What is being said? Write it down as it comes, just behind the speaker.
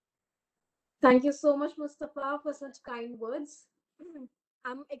Thank you so much, Mustafa, for such kind words.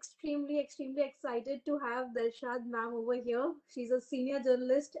 I'm extremely excited to have Delshad ma'am over here. She's a senior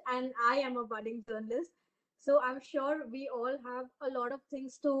journalist and I am a budding journalist. So I'm sure we all have a lot of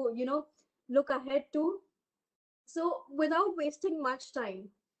things to, look ahead to. So without wasting much time,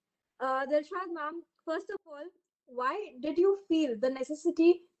 Delshad ma'am, first of all, why did you feel the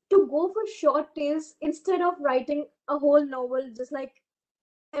necessity to go for short tales instead of writing a whole novel just like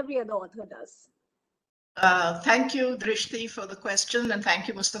every other author does? Thank you, Drishti, for the question, and thank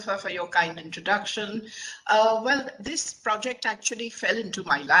you, Mustafa, for your kind introduction. Well, this project actually fell into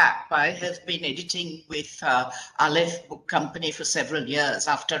my lap. I have been editing with Aleph Book Company for several years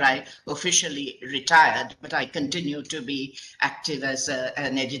after I officially retired, but I continue to be active as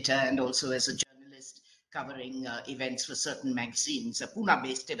an editor and also as a journalist covering events for certain magazines,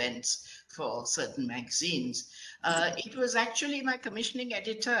 Pune-based events for certain magazines. It was actually my commissioning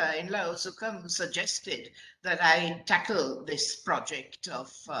editor in Laosukam who suggested that I tackle this project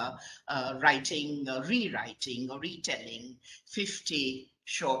of writing, rewriting or retelling 50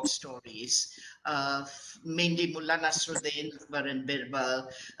 short stories, mainly Mullah Nasiruddin, Akbar and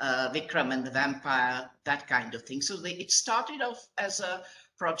Birbal, Vikram and the Vampire, that kind of thing. So it started off as a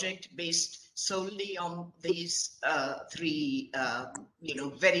project based solely on these three,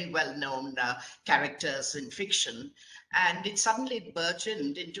 very well-known characters in fiction. And it suddenly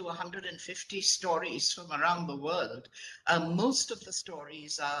burgeoned into 150 stories from around the world. Most of the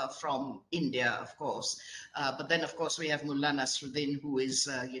stories are from India, of course. But then, of course, we have Mullah Nasruddin, who is,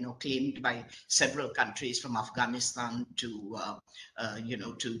 claimed by several countries from Afghanistan to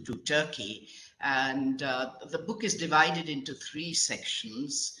Turkey. And the book is divided into three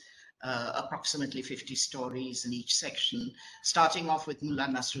sections. Approximately 50 stories in each section, starting off with Mullah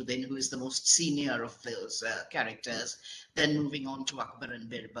Nasruddin, who is the most senior of those characters, then moving on to Akbar and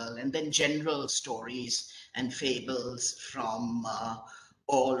Birbal, and then general stories and fables from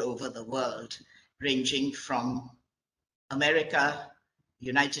all over the world, ranging from America,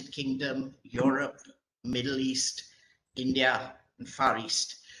 United Kingdom, Europe, Middle East, India, and Far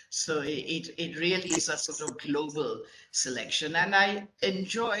East. So it really is a sort of global selection. And I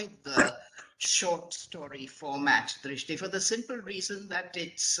enjoy the short story format, Drishti, for the simple reason that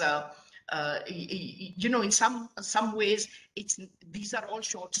it's, in some ways, these are all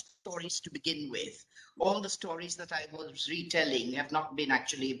short stories to begin with. All the stories that I was retelling have not been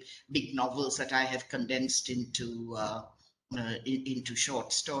actually big novels that I have condensed into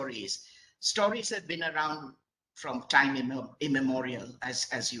short stories. Stories have been around from time immemorial,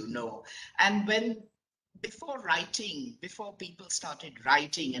 as you know. And before people started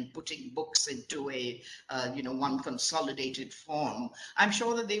writing and putting books into a, one consolidated form, I'm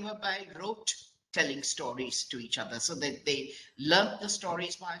sure that they were by rote telling stories to each other. So that they learnt the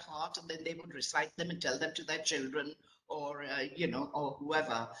stories by heart and then they would recite them and tell them to their children or, or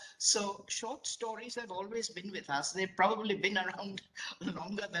whoever. So short stories have always been with us. They've probably been around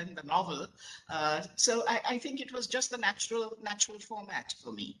longer than the novel. So I think it was just the natural format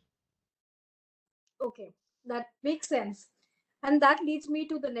for me. Okay, that makes sense. And that leads me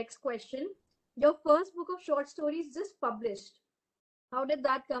to the next question. Your first book of short stories just published. How did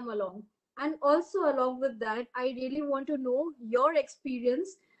that come along? And also, along with that, I really want to know your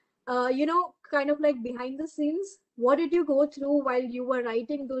experience, kind of like behind the scenes. What did you go through while you were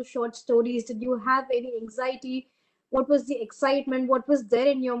writing those short stories? Did you have any anxiety? What was the excitement? What was there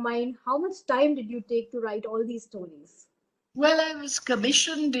in your mind? How much time did you take to write all these stories? Well, I was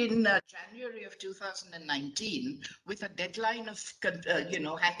commissioned in January of 2019 with a deadline of,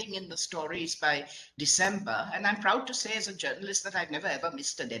 handing in the stories by December. And I'm proud to say as a journalist that I've never ever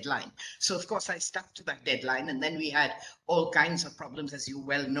missed a deadline. So, of course, I stuck to that deadline. And then we had all kinds of problems, as you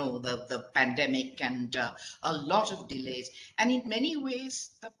well know, the pandemic and a lot of delays. And in many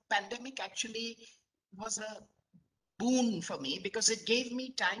ways, the pandemic actually was a boon for me because it gave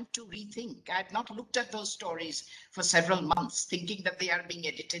me time to rethink. I had not looked at those stories for several months, thinking that they are being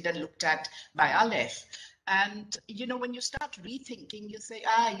edited and looked at by Aleph. And, when you start rethinking, you say,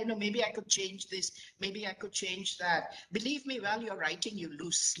 maybe I could change this, maybe I could change that. Believe me, while you're writing, you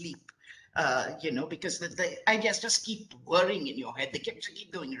lose sleep. Because the ideas just keep whirring in your head. They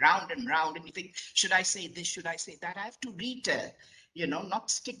keep going round and round, and you think, should I say this? Should I say that? I have to retell,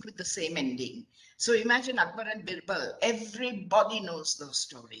 not stick with the same ending. So imagine Akbar and Birbal. Everybody knows those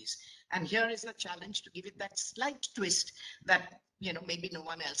stories. And here is the challenge to give it that slight twist that, maybe no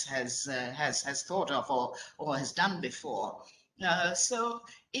one else has thought of or has done before. So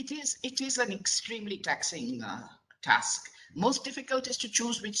it is an extremely taxing task. Most difficult is to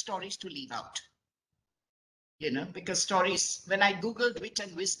choose which stories to leave out. Because stories, when I Googled wit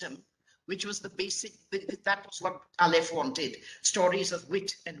and wisdom, which was the basic, that was what Aleph wanted, stories of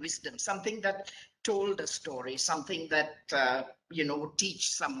wit and wisdom, something that told a story, something that, would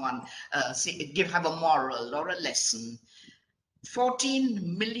teach someone, have a moral or a lesson.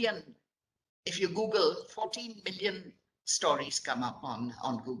 14 million, if you Google, 14 million stories come up on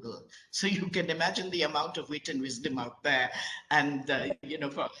Google. So you can imagine the amount of wit and wisdom out there. And,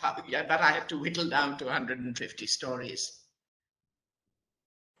 that I had to whittle down to 150 stories.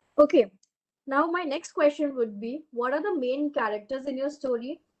 Okay, now my next question would be, what are the main characters in your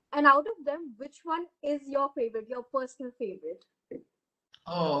story? And out of them, which one is your favorite, your personal favorite?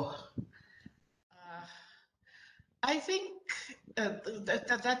 Oh, uh, I think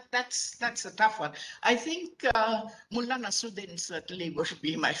that's a tough one. I think Mullah Nasiruddin certainly would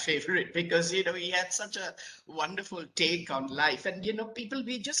be my favorite because he had such a wonderful take on life, and people,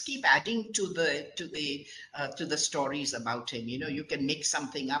 we just keep adding to the stories about him. You can make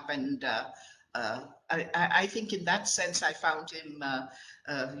something up, and I think in that sense I found him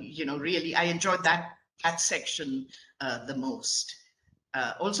really, I enjoyed that section the most.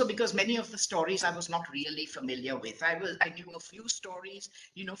 Also because many of the stories I was not really familiar with. I knew a few stories,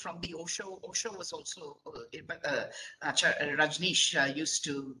 from the Osho. Osho was also, Rajneesh used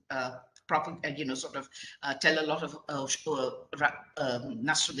to tell a lot of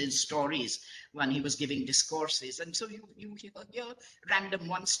Nasruddin's stories when he was giving discourses. And so you hear random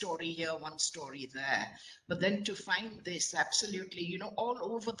one story here, one story there. But then to find this absolutely, all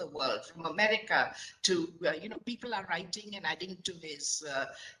over the world, from America to, people are writing and adding to his,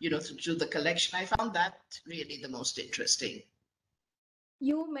 to the collection. I found that really the most interesting.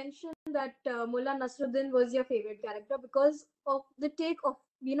 You mentioned that Mullah Nasruddin was your favorite character because of the take of,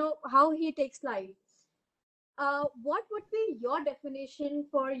 how he takes life. What would be your definition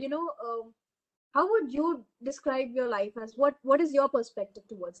for, how would you describe your life as? What is your perspective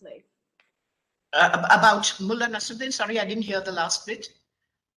towards life? About Mullah Nasruddin, sorry, I didn't hear the last bit.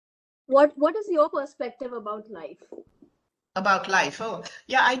 What is your perspective about life? About life? Oh,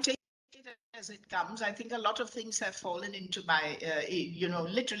 yeah, I take it as it comes. I think a lot of things have fallen into my,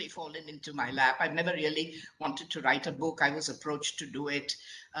 literally fallen into my lap. I've never really wanted to write a book. I was approached to do it.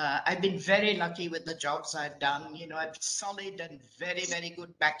 I've been very lucky with the jobs I've done. I've solid and very, very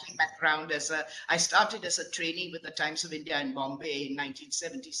good background. I started as a trainee with the Times of India in Bombay in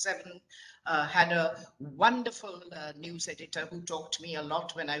 1977. Had a wonderful news editor who taught me a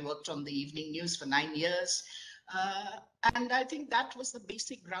lot when I worked on the evening news for 9 years. And I think that was the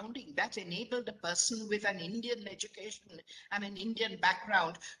basic grounding that enabled a person with an Indian education and an Indian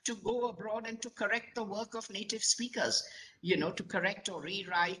background to go abroad and to correct the work of native speakers, to correct or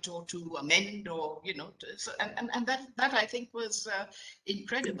rewrite or to amend or, and that I think was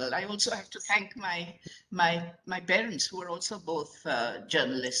incredible. I also have to thank my parents, who are also both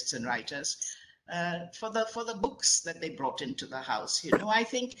journalists and writers. For the books that they brought into the house. I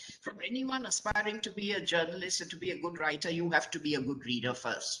think for anyone aspiring to be a journalist and to be a good writer, you have to be a good reader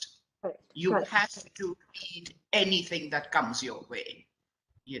first. You have to read anything that comes your way.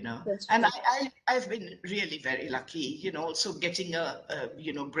 And I've been really very lucky, also getting a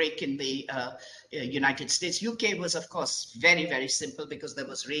break in the United States. UK was, of course, very, very simple because there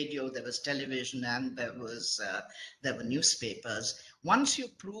was radio, there was television, and there were newspapers. Once you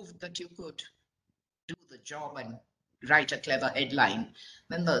proved that you could do the job and write a clever headline,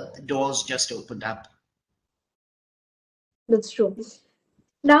 then the doors just opened up. That's true.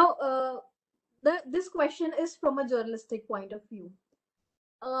 Now, this question is from a journalistic point of view.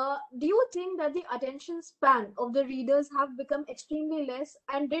 Do you think that the attention span of the readers have become extremely less,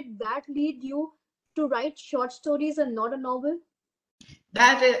 and did that lead you to write short stories and not a novel?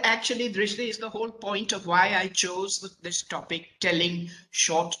 That actually, Drishti, is the whole point of why I chose this topic, telling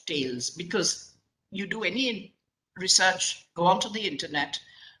short tales, because you do any research, go onto the internet,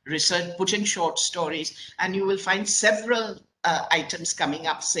 research, put in short stories, and you will find several items coming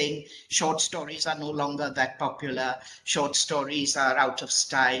up saying short stories are no longer that popular, short stories are out of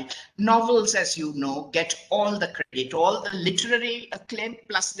style. Novels, as you know, get all the credit, all the literary acclaim,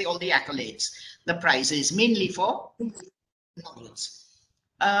 plus all the accolades, the prizes, mainly for novels.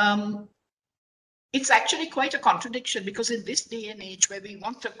 It's actually quite a contradiction, because in this day and age where we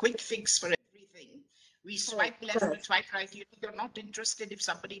want a quick fix for everything, we swipe left and swipe right. You're not interested if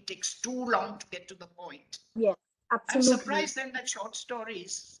somebody takes too long to get to the point. Yes, absolutely. I'm surprised then that short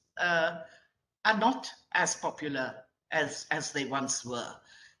stories are not as popular as they once were.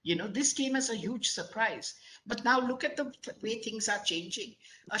 This came as a huge surprise. But now look at the way things are changing.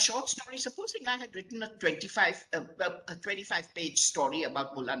 A short story, supposing I had written a 25-page story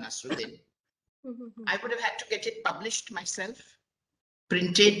about Mullah Nasiruddin, I would have had to get it published myself.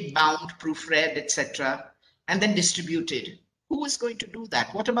 printed, bound, proofread, etc., and then distributed. Who is going to do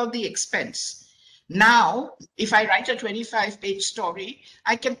that? What about the expense? Now, if I write a 25-page story,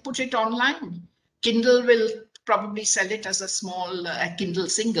 I can put it online. Kindle will probably sell it as a small Kindle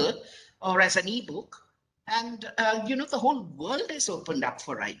single or as an ebook. And, the whole world is opened up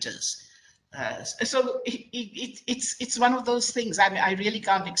for writers. So it's one of those things. I mean, I really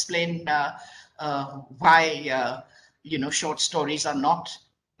can't explain why, short stories are not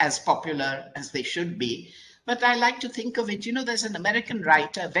as popular as they should be. But I like to think of it, there's an American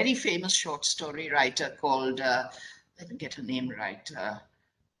writer, very famous short story writer called, let me get her name right,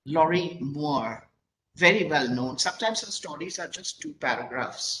 Lorrie Moore, very well known. Sometimes her stories are just 2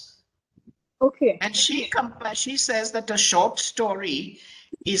 paragraphs. Okay. And she says that a short story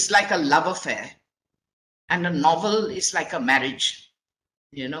is like a love affair and a novel is like a marriage,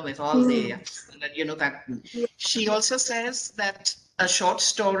 with all the, that. She also says that a short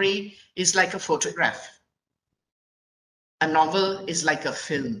story is like a photograph. A novel is like a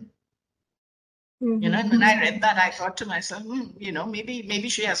film. And when I read that, I thought to myself, maybe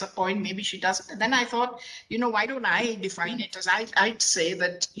she has a point, maybe she doesn't. And then I thought, why don't I define it as I'd say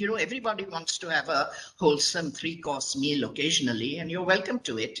that, everybody wants to have a wholesome 3-course meal occasionally, and you're welcome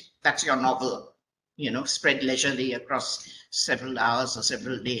to it. That's your novel, spread leisurely across several hours or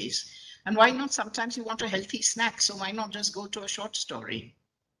several days. And why not? Sometimes you want a healthy snack, so why not just go to a short story?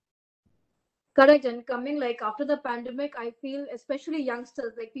 Correct. And coming like after the pandemic, I feel especially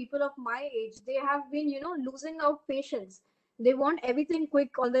youngsters, like people of my age, they have been, losing out patience. They want everything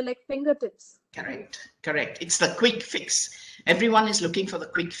quick on their fingertips. Correct. It's the quick fix. Everyone is looking for the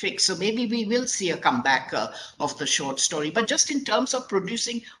quick fix. So maybe we will see a comeback of the short story. But just in terms of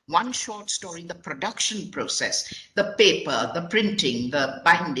producing one short story, the production process, the paper, the printing, the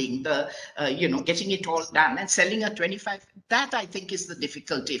binding, the, getting it all done and selling a 25, that I think is the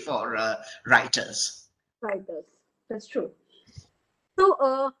difficulty for writers. That's true.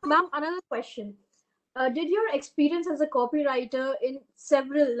 So, ma'am, another question. Did your experience as a copywriter in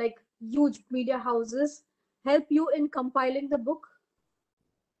several huge media houses help you in compiling the book?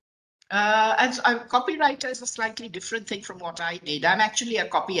 As a copywriter is a slightly different thing from what I did. I'm actually a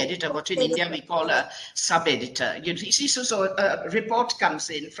copy editor, what in India we call a sub-editor. You see, so a report comes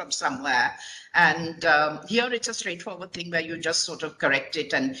in from somewhere, and here it's a straightforward thing where you just sort of correct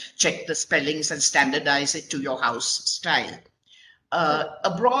it and check the spellings and standardize it to your house style.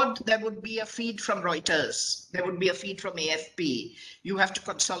 Abroad, there would be a feed from Reuters. There would be a feed from AFP. You have to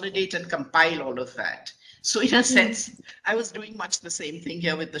consolidate and compile all of that. So in a sense, I was doing much the same thing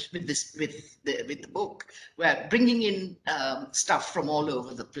here with the book, where bringing in stuff from all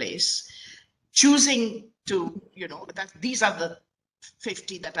over the place, choosing to, that these are the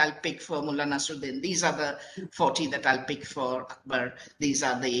 50 that I'll pick for Mullah Nasiruddin. These are the 40 that I'll pick for Akbar. These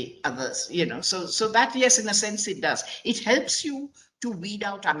are the others, So that, yes, in a sense it does. It helps you to weed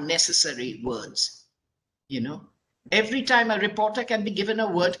out unnecessary words, Every time a reporter can be given a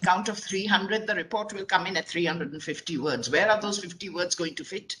word count of 300, the report will come in at 350 words. Where are those 50 words going to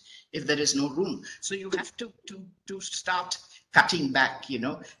fit if there is no room? So you have to start cutting back,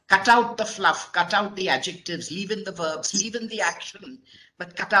 cut out the fluff, cut out the adjectives, leave in the verbs, leave in the action,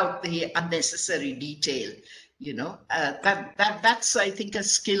 but cut out the unnecessary detail. That's, I think, a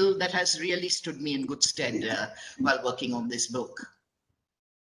skill that has really stood me in good stead while working on this book.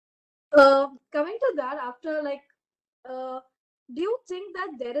 Coming to that, after do you think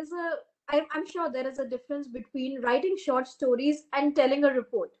that there is I'm sure there is a difference between writing short stories and telling a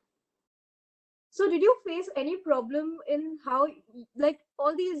report. So did you face any problem in how,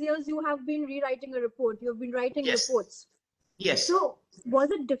 all these years you have been rewriting a report, you've been writing reports? Yes. So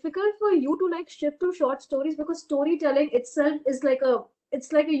was it difficult for you to shift to short stories, because storytelling itself is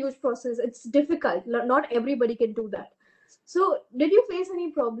it's like a huge process. It's difficult. Not everybody can do that. So did you face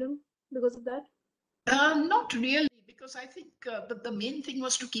any problem because of that? Not really, because I think the main thing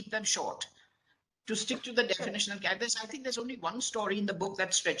was to keep them short, to stick to the definitional characters. I think there's only one story in the book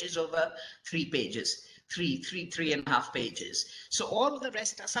that stretches over 3 pages, three and a half pages. So all of the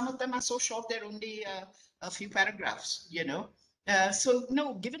rest, some of them are so short, they're only a few paragraphs, So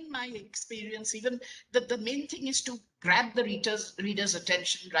no, given my experience, even the main thing is to grab the reader's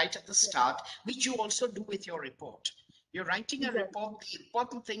attention right at the start, which you also do with your report. You're writing a report, the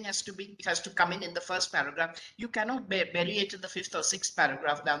important thing has to come in the first paragraph. You cannot bury it in the 5th or 6th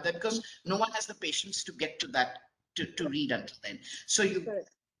paragraph down there, because no one has the patience to get to that, to read until then. So you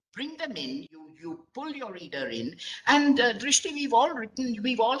bring them in, you pull your reader in. And Drishti, we've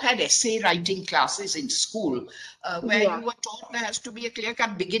all had essay writing classes in school where you were taught there has to be a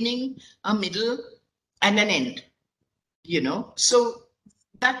clear-cut beginning, a middle, and an end, So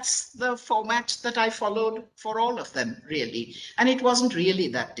that's the format that I followed for all of them, really. And it wasn't really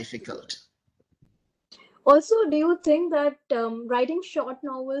that difficult. Also, do you think that writing short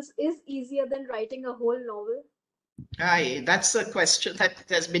novels is easier than writing a whole novel? That's a question that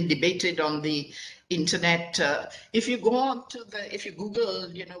has been debated on the internet. If you go on to if you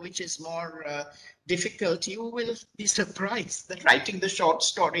Google, which is more difficult, you will be surprised that writing the short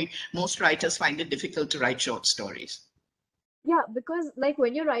story, most writers find it difficult to write short stories. Yeah, because like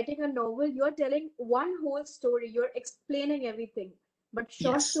when you're writing a novel, you're telling one whole story, you're explaining everything. But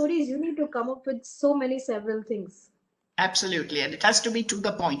short Yes, stories, you need to come up with so many several things. absolutely. And it has to be to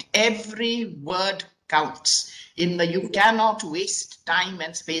the point. Every word counts. You cannot waste time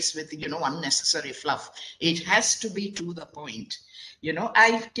and space with, unnecessary fluff. It has to be to the point.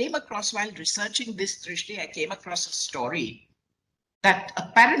 I came across, while researching this, Drishti, I came across a story that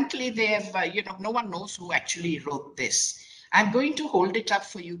apparently they have, no one knows who actually wrote this. I'm going to hold it up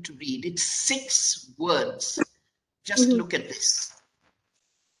for you to read. It's 6 words. Just Mhm. look at this.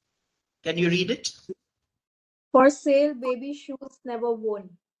 Can you read it? For sale, baby shoes never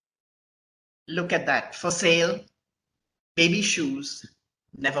worn. Look at that. For sale, baby shoes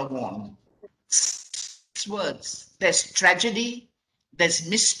never worn. 6 words. There's tragedy, there's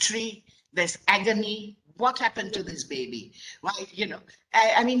mystery, there's agony. What happened to this baby? Why,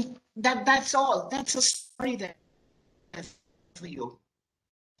 I mean, that's all. That's a story there for you.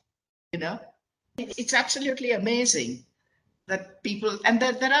 It's absolutely amazing that people, and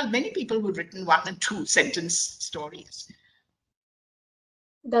there are many people who've written 1 and 2 sentence stories.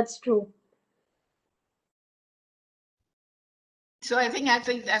 That's true. So I think,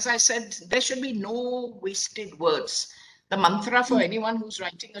 as I said, there should be no wasted words. The mantra for anyone who's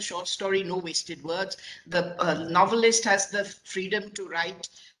writing a short story: no wasted words. The novelist has the freedom to write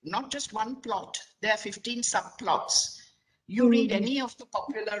not just one plot. There are 15 subplots. You read Mhm. any of the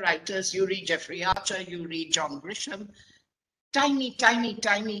popular writers, you read Jeffrey Archer, you read John Grisham, tiny, tiny,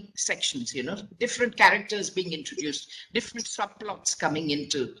 tiny sections, different characters being introduced, different subplots coming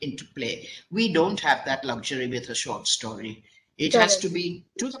into play. We don't have that luxury with a short story. It has to Correct. be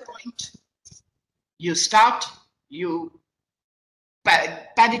to the point. You start, you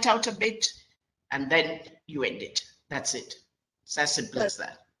pad it out a bit, and then you end it. That's it. It's as simple Correct. as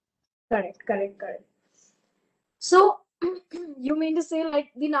that. Correct. So, you mean to say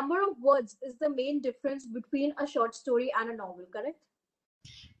like the number of words is the main difference between a short story and a novel, correct?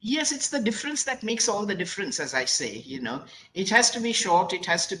 Yes, it's the difference that makes all the difference, as I say. It has to be short, it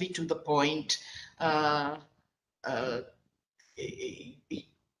has to be to the point. Uh, uh,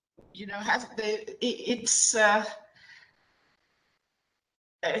 it's I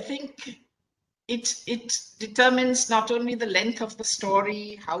think it determines not only the length of the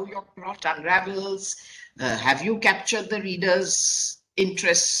story, how your plot unravels, have you captured the reader's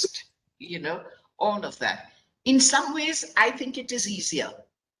interest, all of that. In some ways, I think it is easier.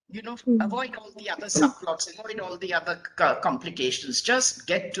 Mhm. Avoid all the other subplots, avoid all the other complications. Just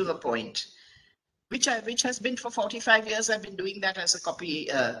get to the point. Which has been for 45 years. I've been doing that as a copy,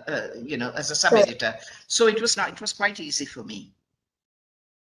 as a sub Correct. editor. So it was quite easy for me.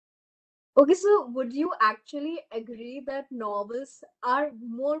 Okay, so would you actually agree that novels are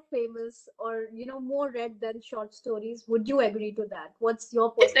more famous or more read than short stories? Would you agree to that? What's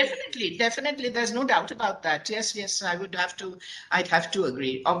your Yeah, personal opinion? definitely. There's no doubt about that. Yes. I'd have to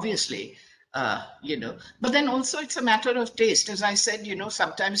agree, obviously. But then also it's a matter of taste. As I said,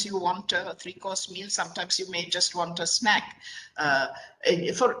 sometimes you want a 3-course meal, sometimes you may just want a snack.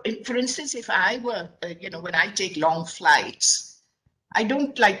 For instance, if I were, when I take long flights, I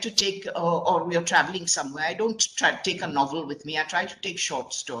don't like to take, or we are traveling somewhere, I don't try to take a novel with me. I try to take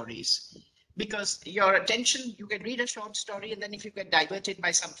short stories, because your attention, you can read a short story, and then if you get diverted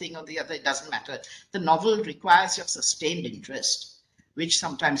by something or the other, it doesn't matter. The novel requires your sustained interest, which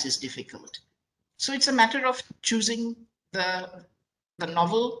sometimes is difficult. So it's a matter of choosing the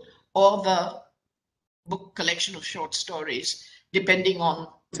novel or the book collection of short stories, depending on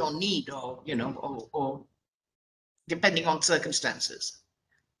your need, or or depending on circumstances.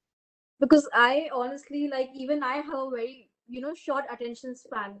 Because I honestly like even I have a very short attention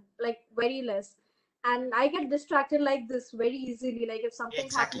span, like very less, and I get distracted like this very easily. Like if something's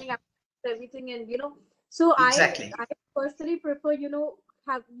Exactly. happening, I everything and so Exactly. I personally prefer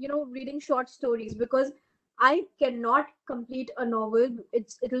have reading short stories because I cannot complete a novel.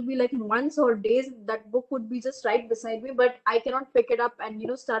 It'll be like months or days. That book would be just right beside me, but I cannot pick it up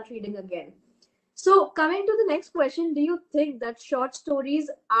and start reading again. So, coming to the next question, do you think that short stories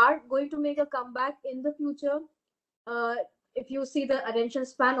are going to make a comeback in the future? Uh, if you see the attention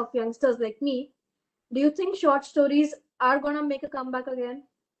span of youngsters like me, do you think short stories are going to make a comeback again?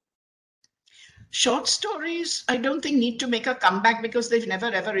 Short stories, I don't think need to make a comeback because they've never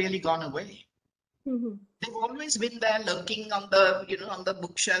ever really gone away. They've always been there lurking on the, on the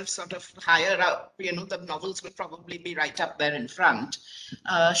bookshelf, sort of higher up. The novels will probably be right up there in front.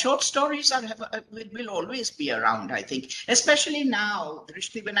 Short stories will always be around, I think, especially now,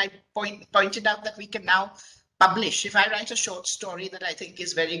 Drishti, when I pointed out that we can now publish. If I write a short story that I think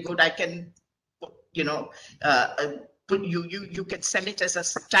is very good, I can, you know, uh, you can sell it as a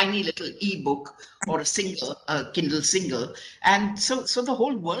tiny little ebook or a single Kindle single, and so the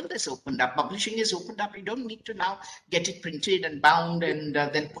whole world is opened up. Publishing is opened up. You don't need to now get it printed and bound and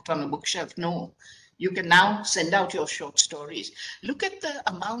then put on a bookshelf. No, you can now send out your short stories. Look at the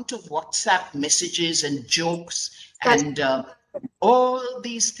amount of WhatsApp messages and jokes and all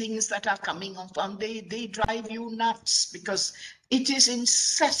these things that are coming up, and they drive you nuts because it is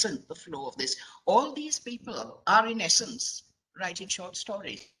incessant, the flow of this. All these people are in essence writing short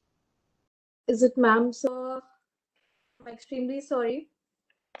stories. Is it, ma'am? So I'm extremely sorry.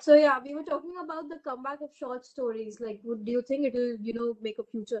 So yeah, we were talking about the comeback of short stories. Like, do you think it will, make a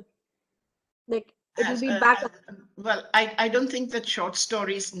future? Like, it will be back. Well, I don't think that short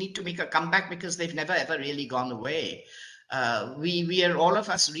stories need to make a comeback because they've never ever really gone away. We are all of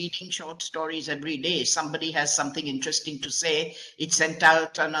us reading short stories every day. Somebody has something interesting to say. It's sent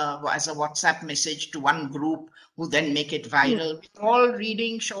out as a WhatsApp message to one group who then make it viral. We're all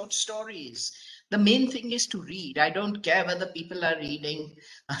reading short stories. The main thing is to read. I don't care whether people are reading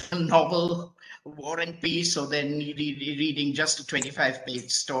a novel, War and Peace, or then reading just a 25-page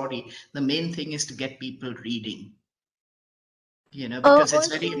story. The main thing is to get people reading. Because it's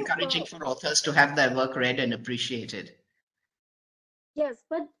very encouraging for authors to have their work read and appreciated. Yes,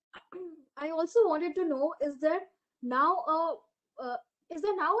 but I also wanted to know, is there now a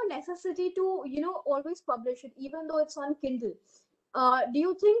necessity to, always publish it, even though it's on Kindle? Do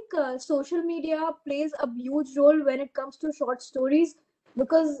you think social media plays a huge role when it comes to short stories?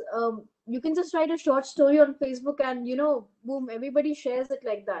 Because you can just write a short story on Facebook and, boom, everybody shares it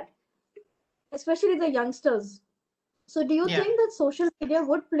like that, especially the youngsters. So do you think that social media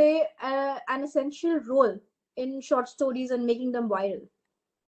would play an essential role in short stories and making them viral?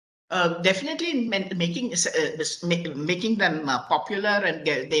 Definitely making them popular and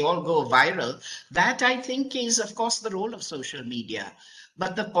they all go viral. That, I think, is, of course, the role of social media.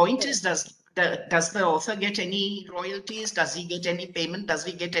 But the point is, does the author get any royalties? Does he get any payment? Does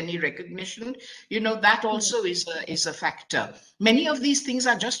he get any recognition? That also is a factor. Many of these things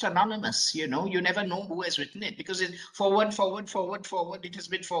are just anonymous. You never know who has written it because it's forward. It has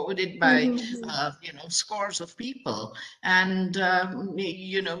been forwarded by scores of people, and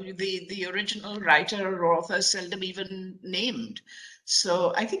the original writer or author is seldom even named.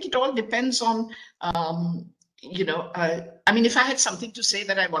 So I think it all depends on if I had something to say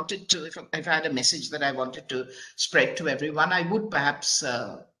that I wanted to, if I had a message that I wanted to spread to everyone, I would perhaps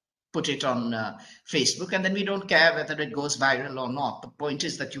put it on Facebook, and then we don't care whether it goes viral or not. The point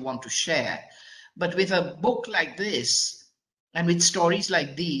is that you want to share. But with a book like this and with stories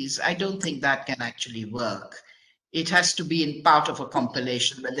like these, I don't think that can actually work. It has to be in part of a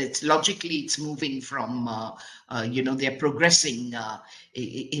compilation, whether it's logically, it's moving from, they're progressing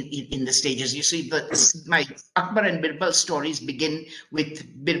in the stages. You see, my Akbar and Birbal stories begin with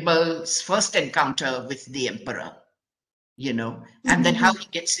Birbal's first encounter with the emperor, and then how he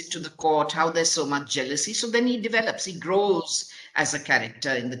gets into the court, how there's so much jealousy. So then he develops, he grows as a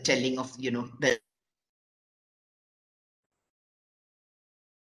character in the telling of, the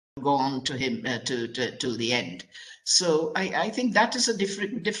go on to him to the end. So I think that is a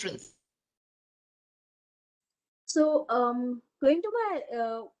different. So going to my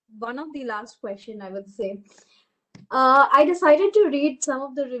one of the last question, I would say, I decided to read some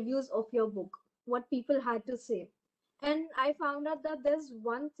of the reviews of your book, what people had to say, and I found out that there's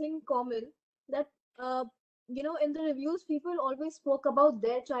one thing common that in the reviews people always spoke about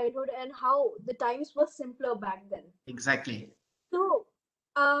their childhood and how the times were simpler back then. Exactly. So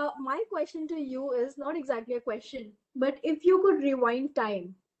my question to you is not exactly a question, but if you could rewind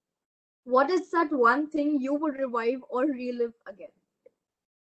time, what is that one thing you would revive or relive again?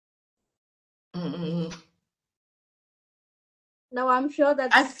 Now, I'm sure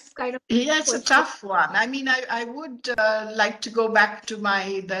that's kind of yeah, it's a tough one. I mean, I would like to go back to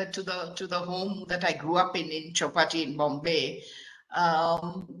to the home that I grew up in Chowpatty in Bombay.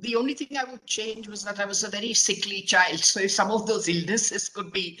 The only thing I would change was that I was a very sickly child. So if some of those illnesses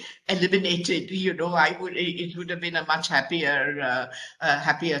could be eliminated, it would have been a much happier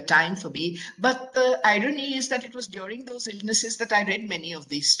time for me. But the irony is that it was during those illnesses that I read many of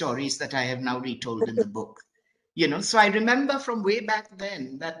these stories that I have now retold in the book. So I remember from way back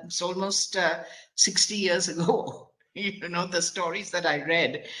then, that it's almost 60 years ago, the stories that I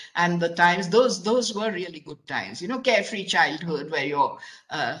read and the times, those were really good times, carefree childhood where you're,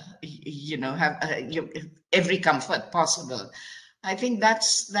 have every comfort possible. I think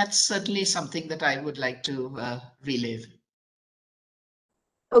that's certainly something that I would like to relive.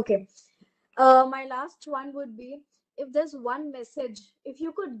 Okay. My last one would be, if there's one message, if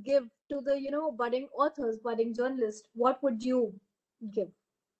you could give to the, budding authors, budding journalists, what would you give?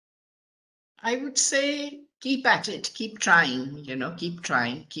 I would say keep at it, keep trying, keep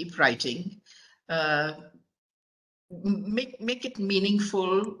trying, keep writing. Uh, make it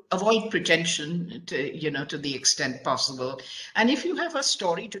meaningful, avoid pretension to the extent possible. And if you have a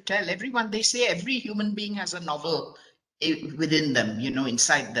story to tell, they say every human being has a novel within them,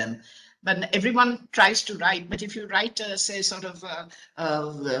 inside them. But everyone tries to write. But if you write, say, sort of a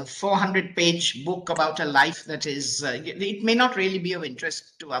 400-page book about a life that is, it may not really be of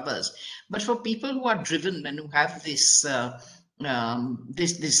interest to others. But for people who are driven and who have this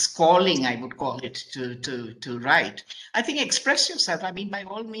this calling, I would call it, to write, I think express yourself. I mean, by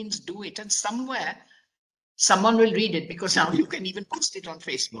all means, do it, and somewhere someone will read it, because now you can even post it on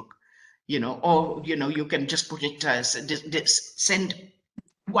Facebook, or you can just put it send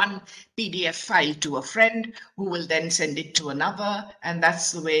one PDF file to a friend who will then send it to another, and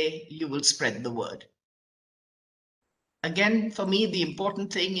that's the way you will spread the word. Again, for me, the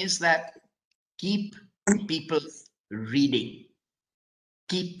important thing is that keep people reading.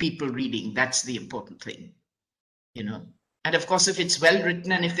 Keep people reading. That's the important thing, And of course, if it's well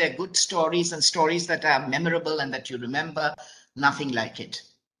written and if they're good stories and stories that are memorable and that you remember, nothing like it.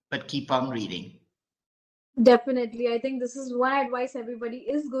 But keep on reading. Definitely. I think this is one advice everybody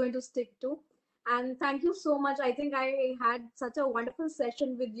is going to stick to. And thank you so much. I think I had such a wonderful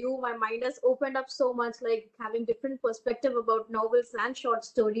session with you. My mind has opened up so much, like having different perspective about novels and short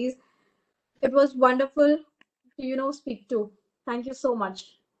stories. It was wonderful to, speak to. Thank you so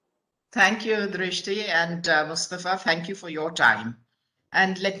much. Thank you, Drishti, and Mustafa, thank you for your time.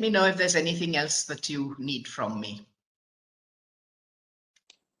 And let me know if there's anything else that you need from me.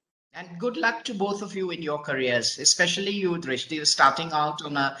 And good luck to both of you in your careers, especially you, Drishti. You're starting out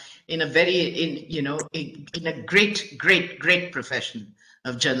in a great profession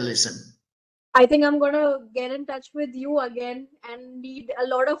of journalism. I think I'm gonna get in touch with you again and need a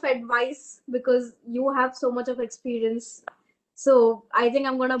lot of advice, because you have so much of experience. So I think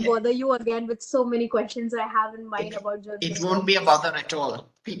I'm gonna bother you again with so many questions I have in mind about journalism. It won't be a bother at all.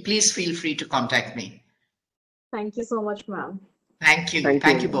 Please feel free to contact me. Thank you so much, ma'am. Thank you.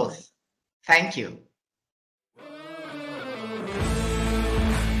 Thank you both. Thank you.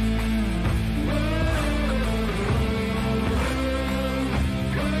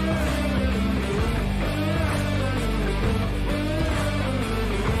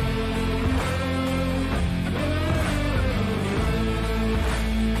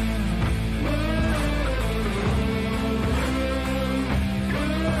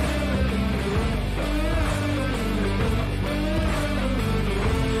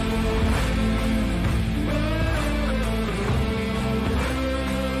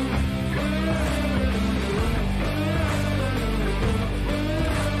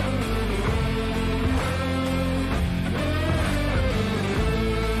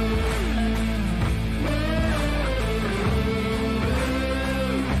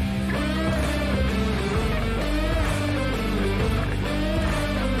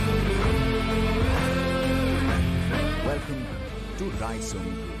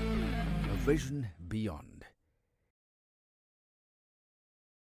 A vision beyond.